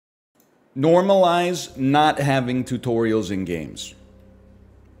Normalize not having tutorials in games.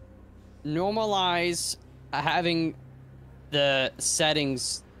 Normalize having the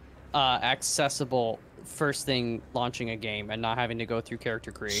settings accessible first thing launching a game and not having to go through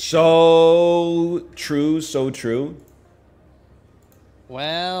character creation. So true, so true.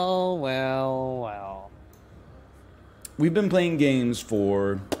 Well, well, well. We've been playing games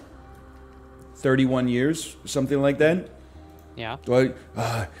for 31 years, something like that. Yeah.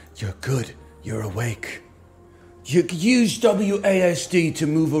 You're good. You're awake. You use WASD to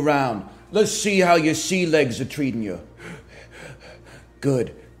move around. Let's see how your sea legs are treating you.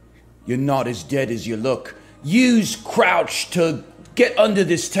 Good. You're not as dead as you look. Use crouch to get under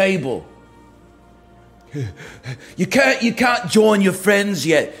this table. You can't join your friends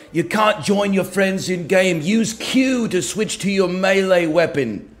yet. You can't join your friends in game. Use Q to switch to your melee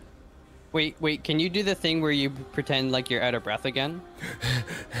weapon. Wait, can you do the thing where you pretend like you're out of breath again?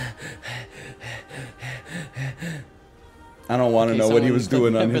 I don't want to know what he was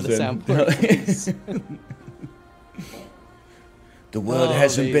doing on his end. The world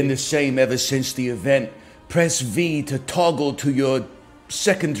hasn't been the same ever since the event. Press V to toggle to your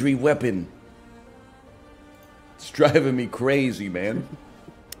secondary weapon. It's driving me crazy, man.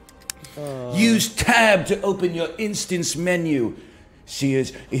 Use tab to open your instance menu. See,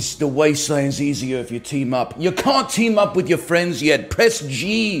 it's the wasteland's easier if you team up. You can't team up with your friends yet. Press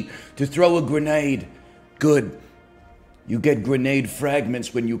G to throw a grenade. Good. You get grenade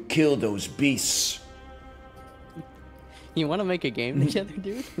fragments when you kill those beasts. You want to make a game together,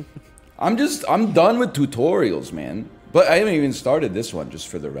 dude? I'm done with tutorials, man. But I haven't even started this one, just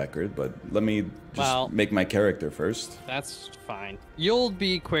for the record. But let me just make my character first. That's fine. You'll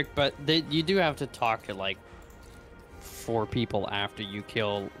be quick, but you do have to talk to, like, 4 people after you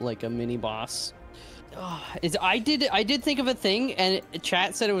kill, like, a mini-boss. I did think of a thing, and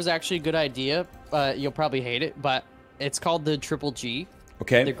chat said it was actually a good idea. You'll probably hate it, but it's called the Triple G.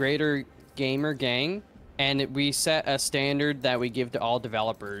 Okay. The Greater Gamer Gang. And we set a standard that we give to all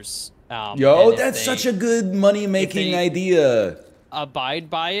developers. Yo, that's such a good money-making idea. Abide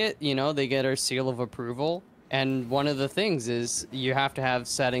by it, you know, they get our seal of approval. And one of the things is you have to have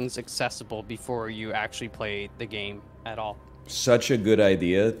settings accessible before you actually play the game at all. Such a good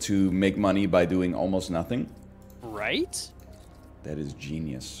idea to make money by doing almost nothing. Right? That is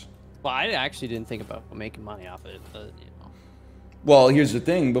genius. Well, I actually didn't think about making money off it, but, you know. Well, here's the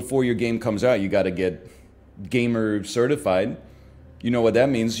thing. Before your game comes out, you got to get gamer certified. You know what that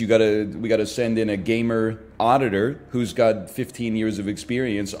means. We gotta send in a gamer auditor who's got 15 years of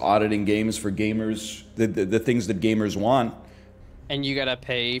experience auditing games for gamers, the things that gamers want. And you gotta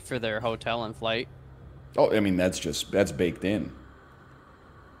pay for their hotel and flight. Oh, I mean, that's baked in.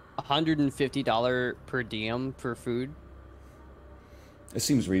 $150 per diem for food. It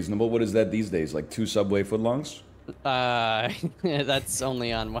seems reasonable. What is that these days? Like 2 Subway footlongs? That's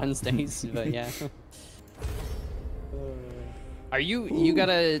only on Wednesdays, but yeah. Are you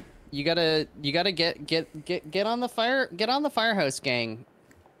gotta get on the firehouse gang.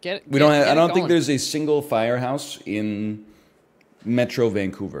 I don't think there's a single firehouse in Metro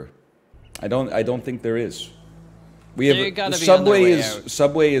Vancouver. I don't think there is. We have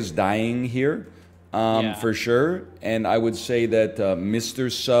Subway is dying here, for sure, and I would say that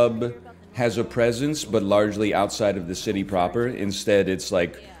Mr. Sub has a presence, but largely outside of the city proper. Instead, it's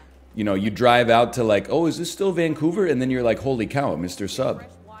like, you know, you drive out to like, oh, is this still Vancouver? And then you're like, holy cow, Mr. Sub.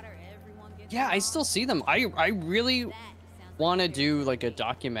 Yeah, I still see them. I really want to do like a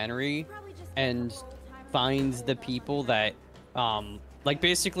documentary and find the people that, like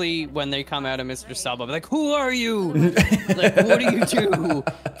basically when they come out of Mr. Sub, I'll be like, who are you? Like, what do you do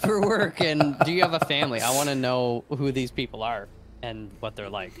for work? And do you have a family? I want to know who these people are and what they're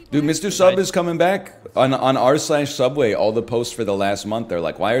like. Dude, Mr. Sub is coming back. On r/Subway, all the posts for the last month, they're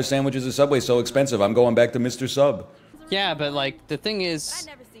like, why are sandwiches at Subway so expensive? I'm going back to Mr. Sub. Yeah, but like, the thing is,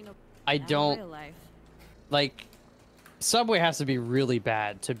 I don't, like, Subway has to be really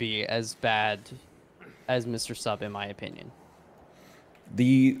bad to be as bad as Mr. Sub, in my opinion.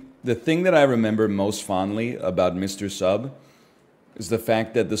 The thing that I remember most fondly about Mr. Sub is the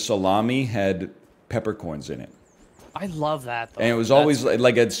fact that the salami had peppercorns in it. I love that, though. And it was always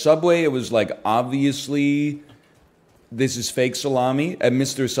like at Subway, it was like, obviously this is fake salami. At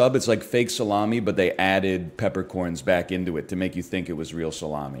Mr. Sub, it's like fake salami, but they added peppercorns back into it to make you think it was real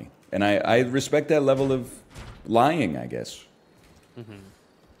salami. And I respect that level of lying, I guess. Mm-hmm.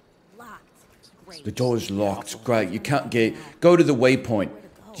 The door's locked. Great. You can't go to the waypoint.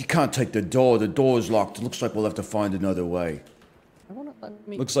 You can't take the door. The door's locked. It looks like we'll have to find another way.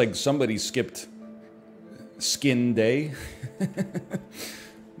 Looks like somebody skipped Skin Day.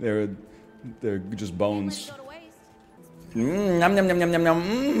 They're They're just bones. Nom, nom, nom, nom, nom,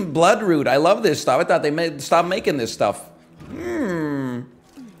 nom. Bloodroot. I love this stuff. I thought they stopped making this stuff. This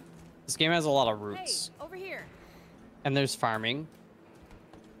game has a lot of roots. Hey, over here. And there's farming.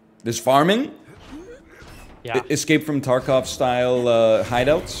 There's farming? Yeah. Escape from Tarkov style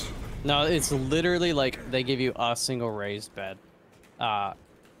hideouts? No, it's literally like they give you a single raised bed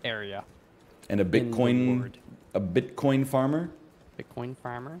area. And a Bitcoin farmer? Bitcoin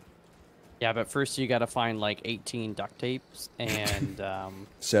farmer? Yeah, but first you gotta find like 18 duct tapes and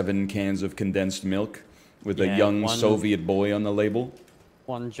 7 cans of condensed milk with a young Soviet boy on the label.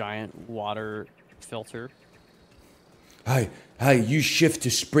 1 giant water filter. Hey, use shift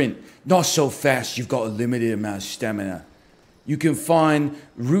to sprint. Not so fast, you've got a limited amount of stamina. You can find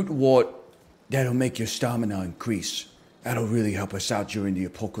root wort that'll make your stamina increase. That'll really help us out during the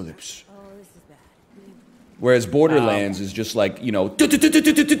apocalypse. Oh, this is bad. Whereas Borderlands is just like, you know,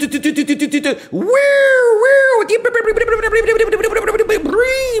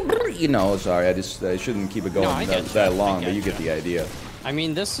 you know, sorry, I shouldn't keep it going that long, but you get the idea. I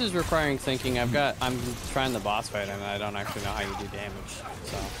mean, this is requiring thinking. I'm trying the boss fight and I don't actually know how you do damage.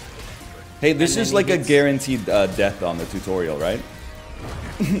 So. Hey, this is like a guaranteed death on the tutorial, right?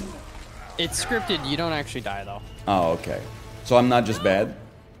 It's scripted. You don't actually die though. Oh, okay. So I'm not just bad?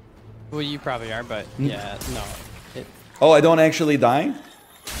 Well, you probably are, but yeah, no. Oh, I don't actually die?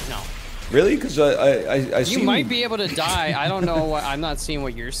 No. Really? Because I see. You might be able to die. I don't know what. I'm not seeing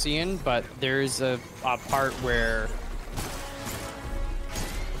what you're seeing, but there's a part where.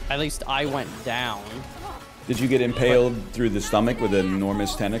 At least I went down. Did you get impaled through the stomach with an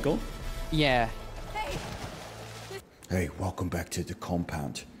enormous tentacle? Yeah. Hey, welcome back to the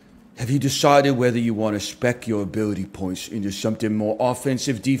compound. Have you decided whether you want to spec your ability points into something more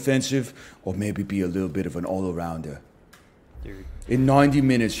offensive, defensive, or maybe be a little bit of an all-arounder? Dude. In 90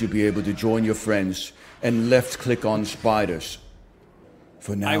 minutes, you'll be able to join your friends and left-click on spiders.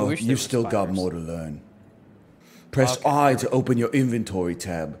 For now, you've still got more to learn. Press I to open your inventory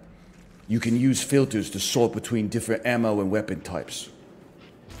tab. You can use filters to sort between different ammo and weapon types.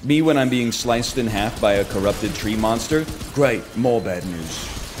 Me when I'm being sliced in half by a corrupted tree monster? Great, more bad news.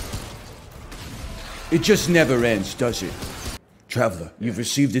 It just never ends, does it? Traveler, you've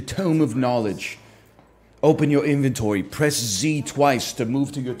received a Tome of Knowledge. Open your inventory, press Z twice to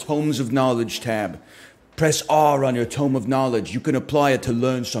move to your Tomes of Knowledge tab. Press R on your Tome of Knowledge. You can apply it to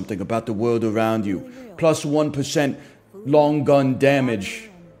learn something about the world around you. Plus 1% long gun damage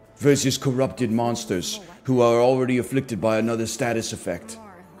versus corrupted monsters who are already afflicted by another status effect.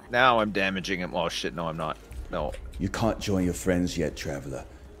 Now I'm damaging him. Oh shit, no I'm not. No. You can't join your friends yet, Traveler.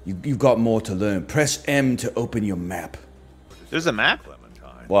 You've got more to learn. Press M to open your map. There's a map?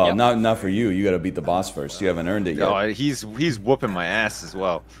 Well, yep. not for you. You gotta beat the boss first. You haven't earned it yet. No, he's whooping my ass as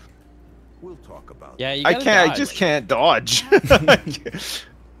well. We'll talk about yeah, you I can't. dodge. I just can't dodge.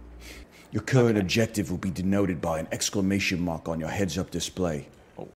 Your current objective will be denoted by an exclamation mark on your heads-up display.